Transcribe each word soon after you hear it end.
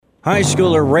High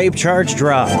schooler rape charge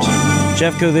dropped.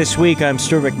 Jeffco this week, I'm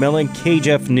Stuart McMillan,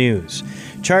 KJEF News.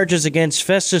 Charges against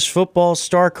Festus football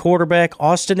star quarterback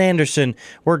Austin Anderson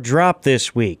were dropped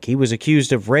this week. He was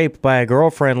accused of rape by a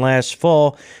girlfriend last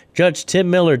fall. Judge Tim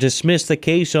Miller dismissed the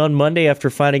case on Monday after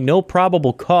finding no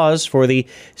probable cause for the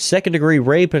second-degree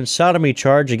rape and sodomy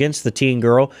charge against the teen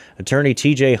girl. Attorney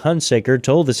T.J. Hunsaker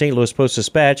told the St. Louis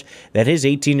Post-Dispatch that his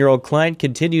 18-year-old client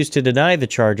continues to deny the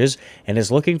charges and is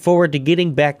looking forward to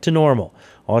getting back to normal.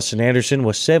 Austin Anderson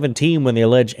was 17 when the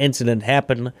alleged incident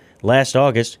happened last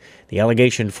August. The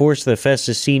allegation forced the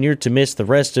Festus senior to miss the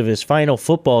rest of his final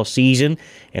football season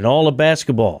and all of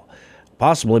basketball,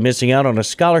 possibly missing out on a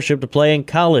scholarship to play in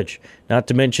college, not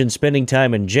to mention spending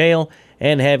time in jail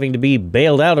and having to be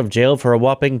bailed out of jail for a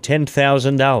whopping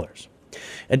 $10,000.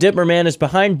 A Ditmer man is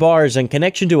behind bars in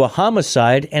connection to a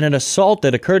homicide and an assault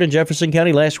that occurred in Jefferson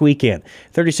County last weekend.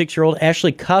 36-year-old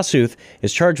Ashley Kossuth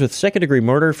is charged with second-degree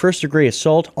murder, first-degree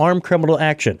assault, armed criminal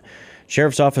action.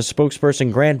 Sheriff's Office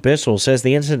spokesperson Grant Bissell says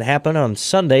the incident happened on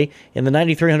Sunday in the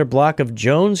 9300 block of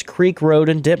Jones Creek Road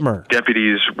in Ditmer.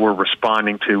 Deputies were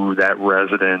responding to that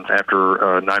residence after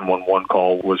a 911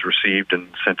 call was received and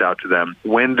sent out to them.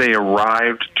 When they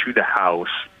arrived to the house,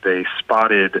 they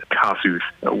spotted Kossuth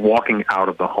walking out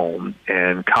of the home,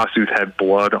 and Kossuth had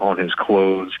blood on his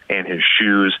clothes and his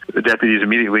shoes. The deputies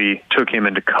immediately took him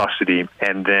into custody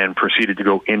and then proceeded to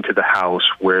go into the house,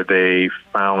 where they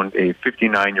found a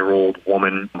 59-year-old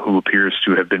woman who appears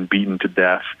to have been beaten to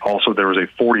death. Also, there was a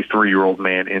 43-year-old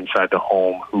man inside the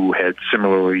home who had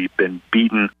similarly been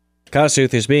beaten.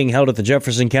 Kossuth is being held at the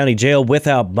Jefferson County Jail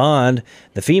without bond.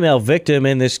 The female victim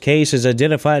in this case is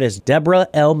identified as Deborah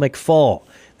L. McFall.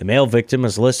 The male victim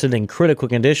is listed in critical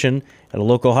condition at a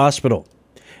local hospital.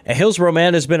 A Hillsborough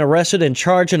man has been arrested and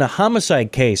charged in a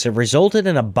homicide case that resulted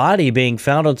in a body being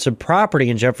found on some property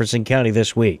in Jefferson County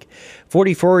this week.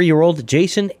 44-year-old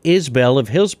Jason Isbell of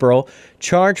Hillsborough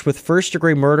charged with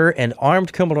first-degree murder and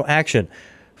armed criminal action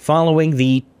following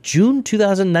the June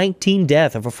 2019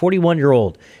 death of a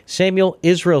 41-year-old Samuel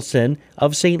Israelson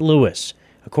of St. Louis.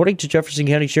 According to Jefferson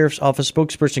County Sheriff's Office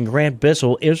spokesperson Grant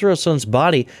Bissell, Israelson's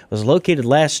body was located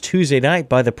last Tuesday night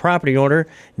by the property owner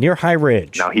near High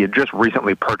Ridge. Now, he had just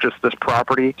recently purchased this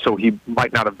property, so he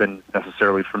might not have been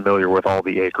necessarily familiar with all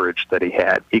the acreage that he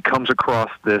had. He comes across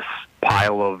this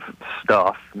pile of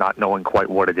stuff, not knowing quite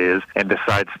what it is, and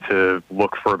decides to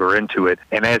look further into it.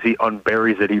 And as he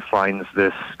unburies it, he finds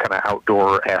this kind of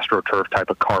outdoor AstroTurf type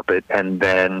of carpet, and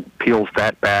then peels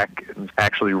that back and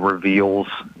actually reveals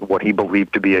what he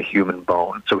believed to be a human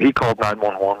bone. So he called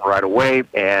 911 right away,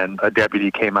 and a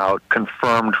deputy came out,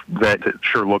 confirmed that it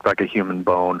sure looked like a human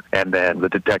bone, and then the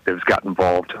detectives got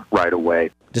involved right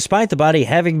away. Despite the body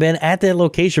having been at that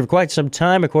location for quite some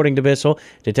time, according to Bissell,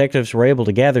 detectives were able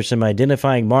to gather some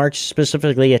identifying marks,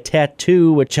 specifically a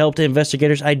tattoo, which helped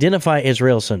investigators identify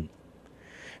Israelson.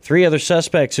 3 other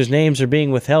suspects whose names are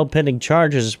being withheld pending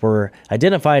charges were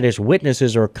identified as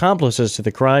witnesses or accomplices to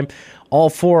the crime. All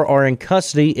 4 are in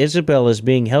custody. Isabel is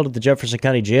being held at the Jefferson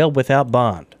County Jail without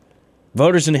bond.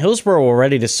 Voters in Hillsborough were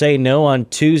ready to say no on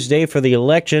Tuesday for the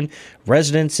election.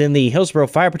 Residents in the Hillsborough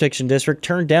Fire Protection District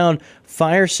turned down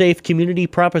Fire Safe Community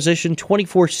Proposition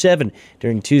 24/7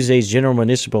 during Tuesday's general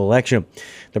municipal election.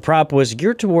 The prop was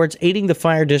geared towards aiding the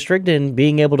fire district and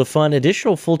being able to fund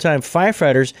additional full-time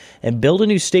firefighters and build a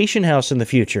new station house in the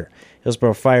future.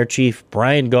 Hillsborough Fire Chief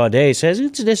Brian Gaudet says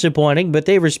it's disappointing, but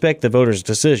they respect the voters'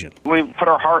 decision. We put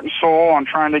our heart and soul on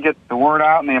trying to get the word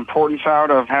out and the importance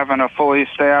out of having a fully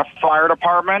staffed fire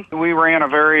department. We ran a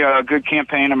very good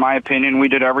campaign, in my opinion. We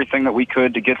did everything that we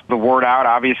could to get the word out.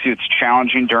 Obviously, it's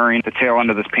challenging during the tail end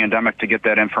of this pandemic to get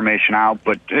that information out,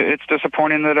 but it's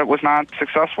disappointing that it was not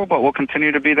successful, but we'll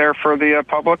continue to be there for the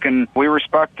public, and we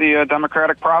respect the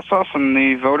democratic process, and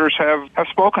the voters have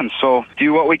spoken. So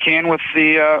do what we can with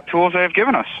the tools they have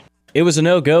given us. It was a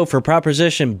no-go for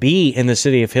Proposition B in the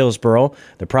city of Hillsborough.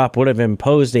 The prop would have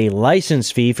imposed a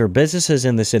license fee for businesses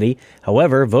in the city.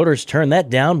 However, voters turned that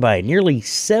down by nearly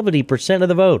 70% of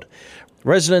the vote.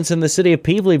 Residents in the city of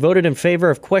Pevely voted in favor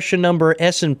of question number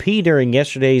S&P during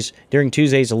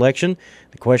Tuesday's election.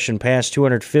 The question passed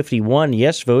 251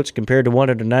 yes votes compared to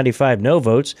 195 no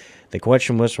votes. The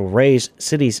question was to raise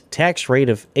city's tax rate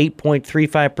of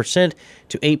 8.35%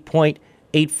 to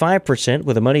 8.85%,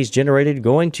 with the monies generated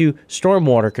going to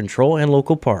stormwater control and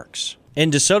local parks. In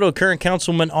DeSoto, current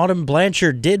Councilman Autumn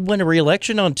Blanchard did win a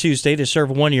re-election on Tuesday to serve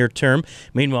a 1-year term.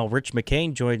 Meanwhile, Rich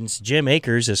McCain joins Jim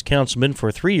Akers as councilman for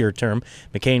a 3-year term.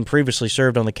 McCain previously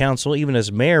served on the council even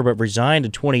as mayor but resigned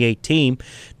in 2018.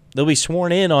 They'll be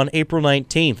sworn in on April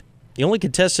 19th. The only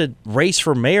contested race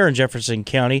for mayor in Jefferson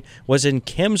County was in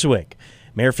Kimmswick.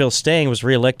 Mayor Phil Stang was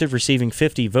reelected, receiving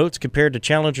 50 votes compared to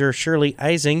challenger Shirley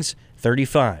Ising's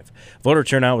 35. Voter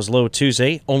turnout was low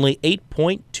Tuesday, only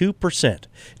 8.2%.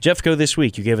 Jeffco This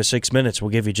Week. You gave us 6 minutes.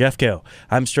 We'll give you Jeffco.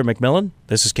 I'm Stuart McMillan.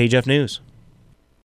 This is KJEF News.